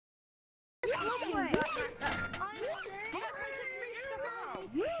Grab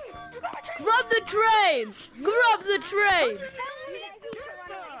the train! Grab the train!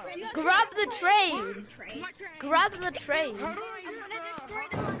 Grab the train! Grab the train!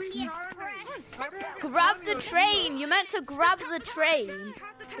 Grab the train! You meant to grab the train.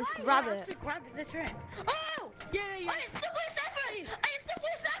 Just grab it. Grab the train. Oh! Yeah. I still with Stephanie!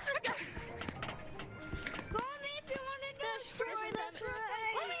 Go on if you want to destroy the train!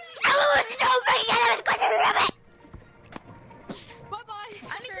 Bye-bye!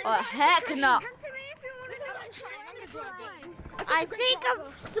 Oh, heck no! Come to me if you want to destroy the train! I think I'm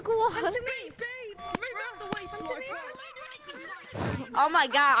squad. Come to me, babe! Move out the way, Oh my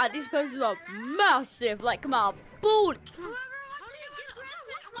god, these places are massive, like my booty.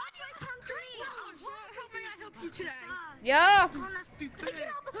 Yeah. How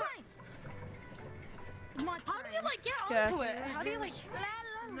do you like get onto it? How do you like?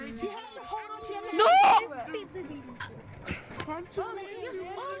 You have to hold on to it. No.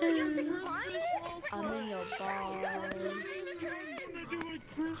 I'm in your balls.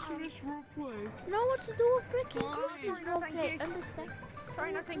 No, what to do with freaking Christmas roleplay? Understand?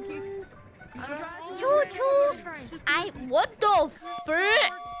 Sorry, no, thank you. Choo choo. What the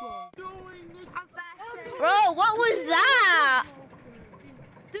frick? Bro, what was that?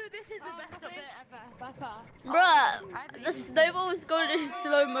 Dude, this is the best of it ever. By far. Bruh, the snowball was going in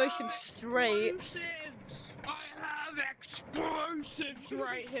slow motion straight. I have explosives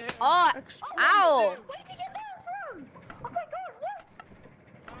right here. Oh, ow. Where did you get that from? Oh my god, what?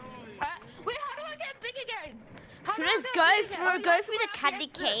 Wait, how do I get big again? Should just go through the candy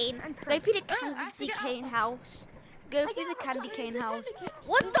cane. Go through the candy cane house. Go through the candy cane house.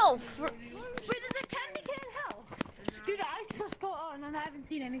 What the fr- Wait, there's a candy cane hell? Dude, I just got on and I haven't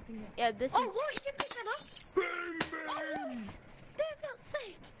seen anything yet. Yeah, this Oh, is. what? You can pick that up? Boom, Oh, boom. dude, that's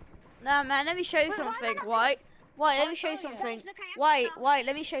sick. Nah, man, let me show you something. Wait, let me show you something. Wait,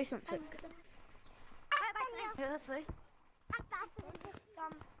 let me show you something. Yeah, that's right.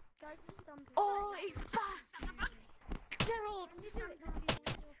 Oh, it's fast. Gerald.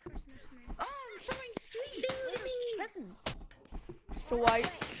 Oh, I'm showing sweet. Listen. So wait,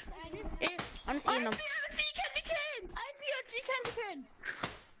 I'm just eating them. I see OG candy cane.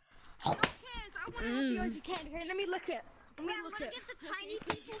 I want the OG candy cane. Let me look it. Let me look it. The tiny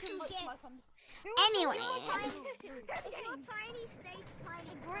people can get. Anyway. Tiny state,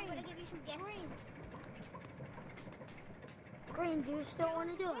 tiny green. I'm gonna give you some gifts. Green, do you still want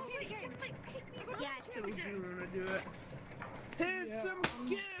to do it? Yeah, I still You wanna do it? Here's some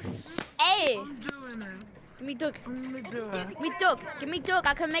gifts. Hey, I'm doing it. give me Doug. I'm gonna do it. Give me Doug. Give me Doug.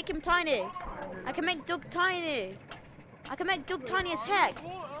 I can make him tiny. I can make Doug tiny. I can make Doug tiny as heck.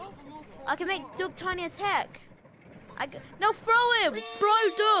 I can make Doug tiny as heck. No, throw him! Throw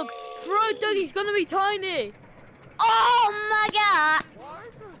Doug! Throw Doug, he's gonna be tiny! Oh my god!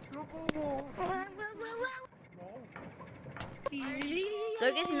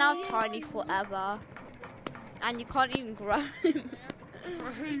 Doug is now tiny forever. And you can't even grab him.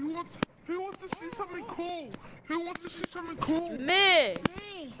 Hey, who wants to see something cool? Who wants to see something cool? Me!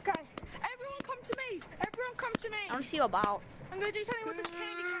 Okay, everyone come to me. Everyone come to me. I wanna see you about. I'm gonna do something with this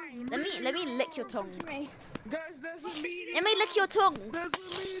candy cane. Let me lick your tongue. To me. Guys, there's a meteor. Let me lick your tongue. There's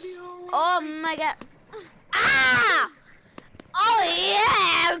a meteor. Oh my god. Ah! Oh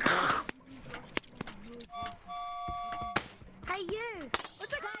yeah! Hey you!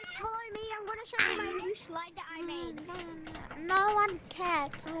 What's up, guys? Follow me. I'm gonna show you my new slide that I made. No one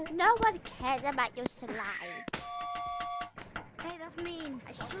cares. No one cares about your slide. Hey, that's mean.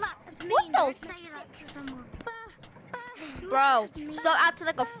 That's mean. What the Don't f- say that to someone. Bro, stop acting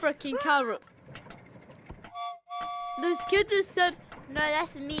like a freaking carrot. This kid just said, no,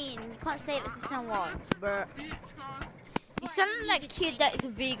 that's mean. You can't say that to someone, bro. You sound like a kid that is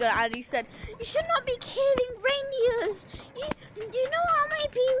vegan and he said, you should not be killing reindeers. Do you know how many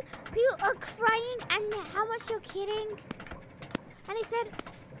people are crying and how much you're kidding? And he said,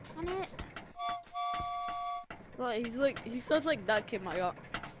 and it... Well, he sounds like that kid, my god.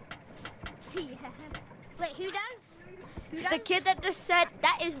 Yeah. Wait, who does? The kid that just said,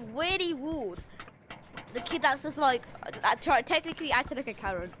 that is really rude. The kid that's just like, technically acted like a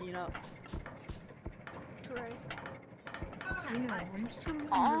Karen, you know. True. Yeah, I'm still in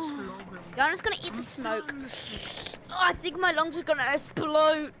Oh. this slogan. Yeah, I'm just gonna eat the smoke. Oh, I think my lungs are gonna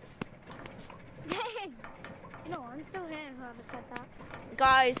explode. No, I'm still here. Whoever said that.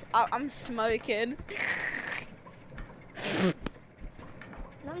 Guys, I'm smoking.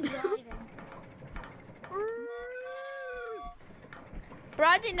 No, I'm driving. Bro,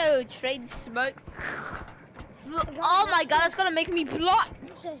 I didn't know train smoke. Oh my god, that's gonna make me block.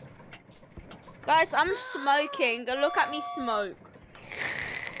 Guys, I'm smoking. Look at me smoke.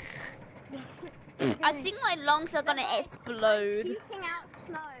 I think my lungs are gonna explode. Puking out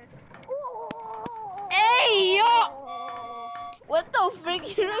snow. Hey, yo! What the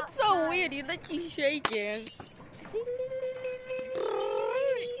frick? You look so weird. You look like shaking.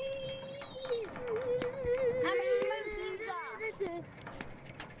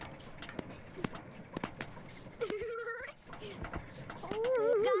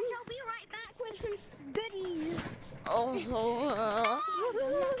 Guys, I'll be right back with some goodies. Oh.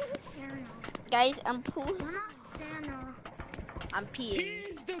 Guys, I'm We're not Santa. I'm peeing.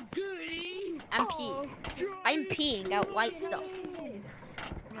 Here's the goodie. I'm peeing. I'm peeing out white stuff.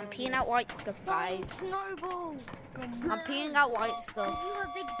 I'm peeing out white stuff, guys. Snowball. I'm peeing out white stuff. You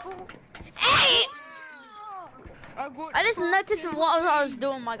a big ball. Hey! I I just noticed what I was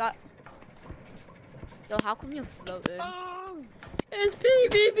doing, my god. Yo, how come you're floating? It's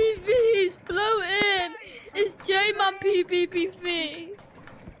PPPV, he's floating. It's J-Man PPPV.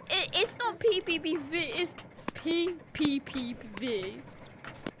 It's not PPPV, it's PPPV.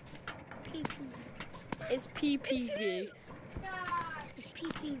 It's PPV. It's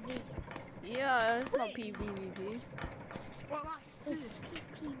PPV. Yeah, it's not PPPV. It's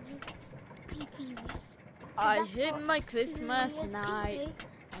PPV. I hit my Christmas night.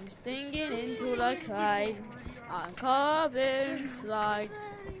 I'm singing into the cloud. I'm carving slides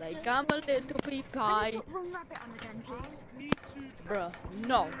like I'm a little pea pie. Bruh,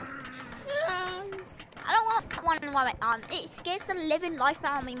 no. I don't want one rabbit on. It scares the living life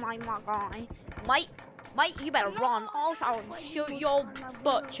out of me, my guy. Mate, you better run. Also, I'll shoot your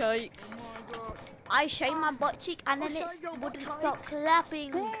butt cheeks. I shave my butt cheek and then it wouldn't stop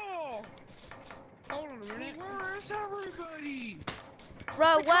clapping. Hold on a minute. Where's everybody?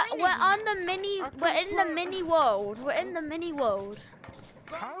 Bro, we're on the mini. We're in the mini world. We're in the mini world.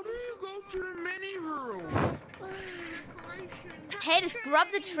 How do you go to the mini room? Hey, just grab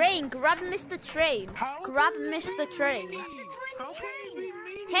the train. Grab Mr. Train. Grab Mr. Train. How can it be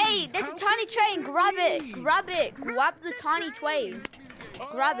mini? Hey, there's a tiny train. Grab it. Grab it. Grab the tiny train.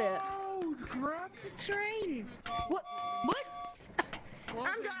 Grab it. Oh, grab the train. What?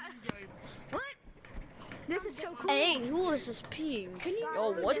 I'm done. What? This is so cool. Hey, who is just peeing? Can you-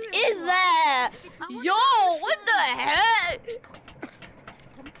 Yo, what is that? Yo, what the heck?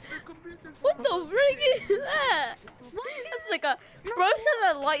 What the frick is that? That's like a bro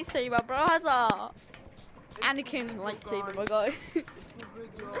says a lightsaber. Bro has a Anakin lightsaber. My guy.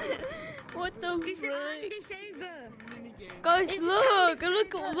 What the It's an frick? anti-saver. Guys, look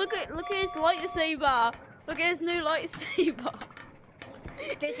at his lightsaber. Look at his new lightsaber.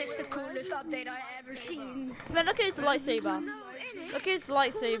 This is the coolest update I ever seen. Man, look at his lightsaber. Look at his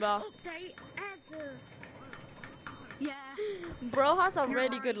lightsaber. Update ever. Yeah. Bro has a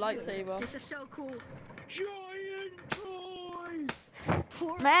really good lightsaber. This is so cool. Giant toy.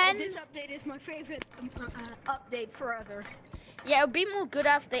 Man. This update is my favorite update forever. Yeah, it would be more good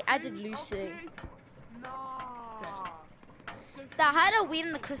after they added Lucy. The Halloween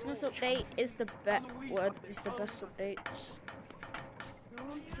and the Christmas update is the best. What is the best update?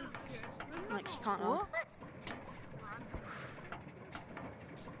 Like you can't know.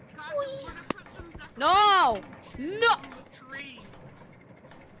 No! No!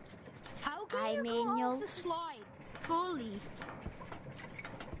 How can I'm you in go your- off the slide fully?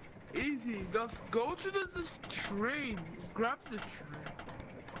 Easy. Just go to this train. Grab the train.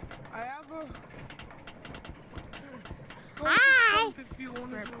 I have a. Hi. If you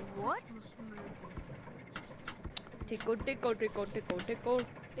want to What? Tickle, tickle, tickle, tickle, tickle,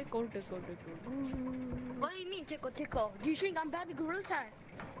 tickle, tickle, tickle. What do you mean tickle tickle? Do you think I'm bad at gorilla time?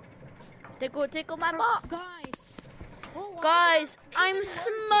 Tickle, tickle my butt. Guys. Oh, why Guys, do I- I'm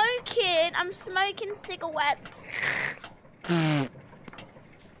smoking. I'm smoking cigarettes.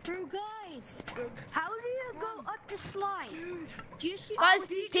 Bro, guys. How do you go up the slide? Do you see? Guys,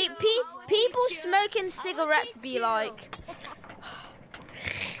 Oh, people smoking cigarettes be like.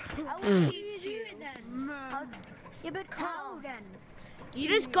 How would you do it then? Yeah, but how then? You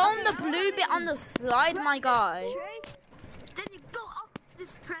just go on the blue bit on the slide, my guy. Then you go up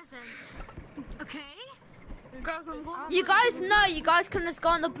this present. Okay. You guys know you guys can just go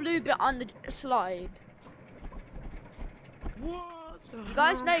on the blue bit on the slide. What? You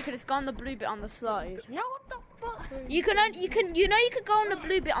guys know you can just go on the blue bit on the slide. No, what the fuck? You can you know you can go on the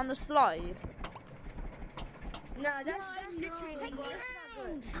blue bit on the slide. No, that's literally Take not me good.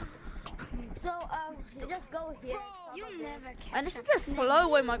 around. So, just go here. You'll never catch And this is up the to me. slow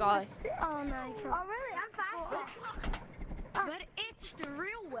way, my guy. Oh, no. Oh, really? I'm faster. But it's the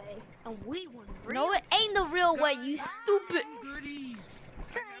real way, and we want real. No, it ain't the real way, you stupid. Goodies.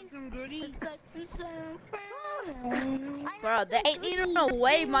 I got some goodies. It's like, Bro, they ain't even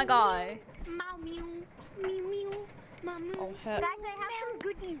away, my guy. Meow meow. Meow meow. Meow meow. Oh, heck. Guys, I have some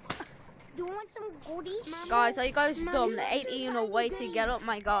goodies. Do you want some goodies? Guys, are you guys dumb? They ain't even a way to get up,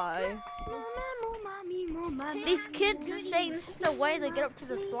 my guy. These kids are saying this is the way to get up to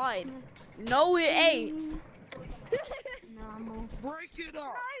the slide. No, it ain't. Break it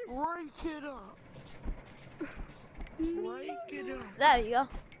up. Break it up. Break it up. There you go.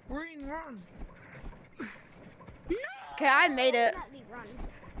 Green, run. Okay, I made it. Definitely run.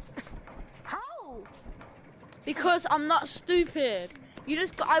 How? Because I'm not stupid. You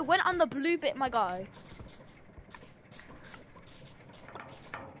just got, I went on the blue bit, my guy.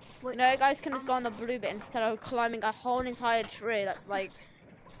 You know, you guys can just go on the blue bit instead of climbing a whole entire tree that's like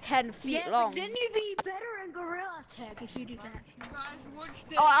 10 feet long. But then you'd be better in Gorilla Tag if you do that.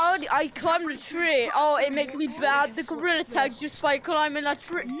 Oh, I climbed the tree. Oh, it makes me bad. The gorilla tag just by climbing a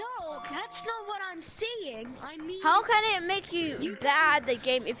tree. No, that's not what I'm saying. I mean, How can it make you bad the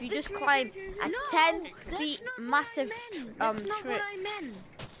game if you just climb a 10 feet massive that's not tree? what I meant.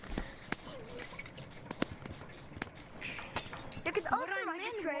 You can also ride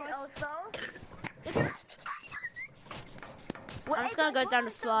a train also. I'm just gonna go down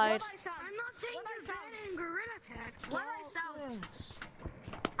the slide. I'm not saying you're bad in Gorilla Tag. What I saw,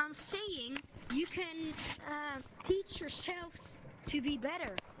 I'm saying you can teach yourselves to be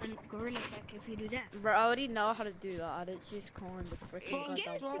better in Gorilla Tag if you do that. Bro, I already know how to do that. I didn't just climb the freaking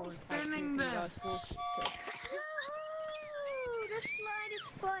goddamn floor and type tree and I was forced to. Woohoo! The slide is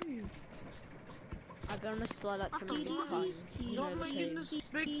fun. I've been on this slide like so many times. You know Don't the make pain. this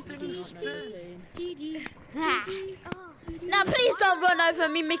big You thing do not know the pain. Dee Ah. oh, Now please don't run over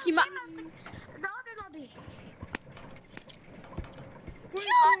me, Mickey Mouse.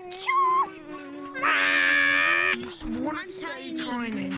 Choo choo. You just want to stay tiny.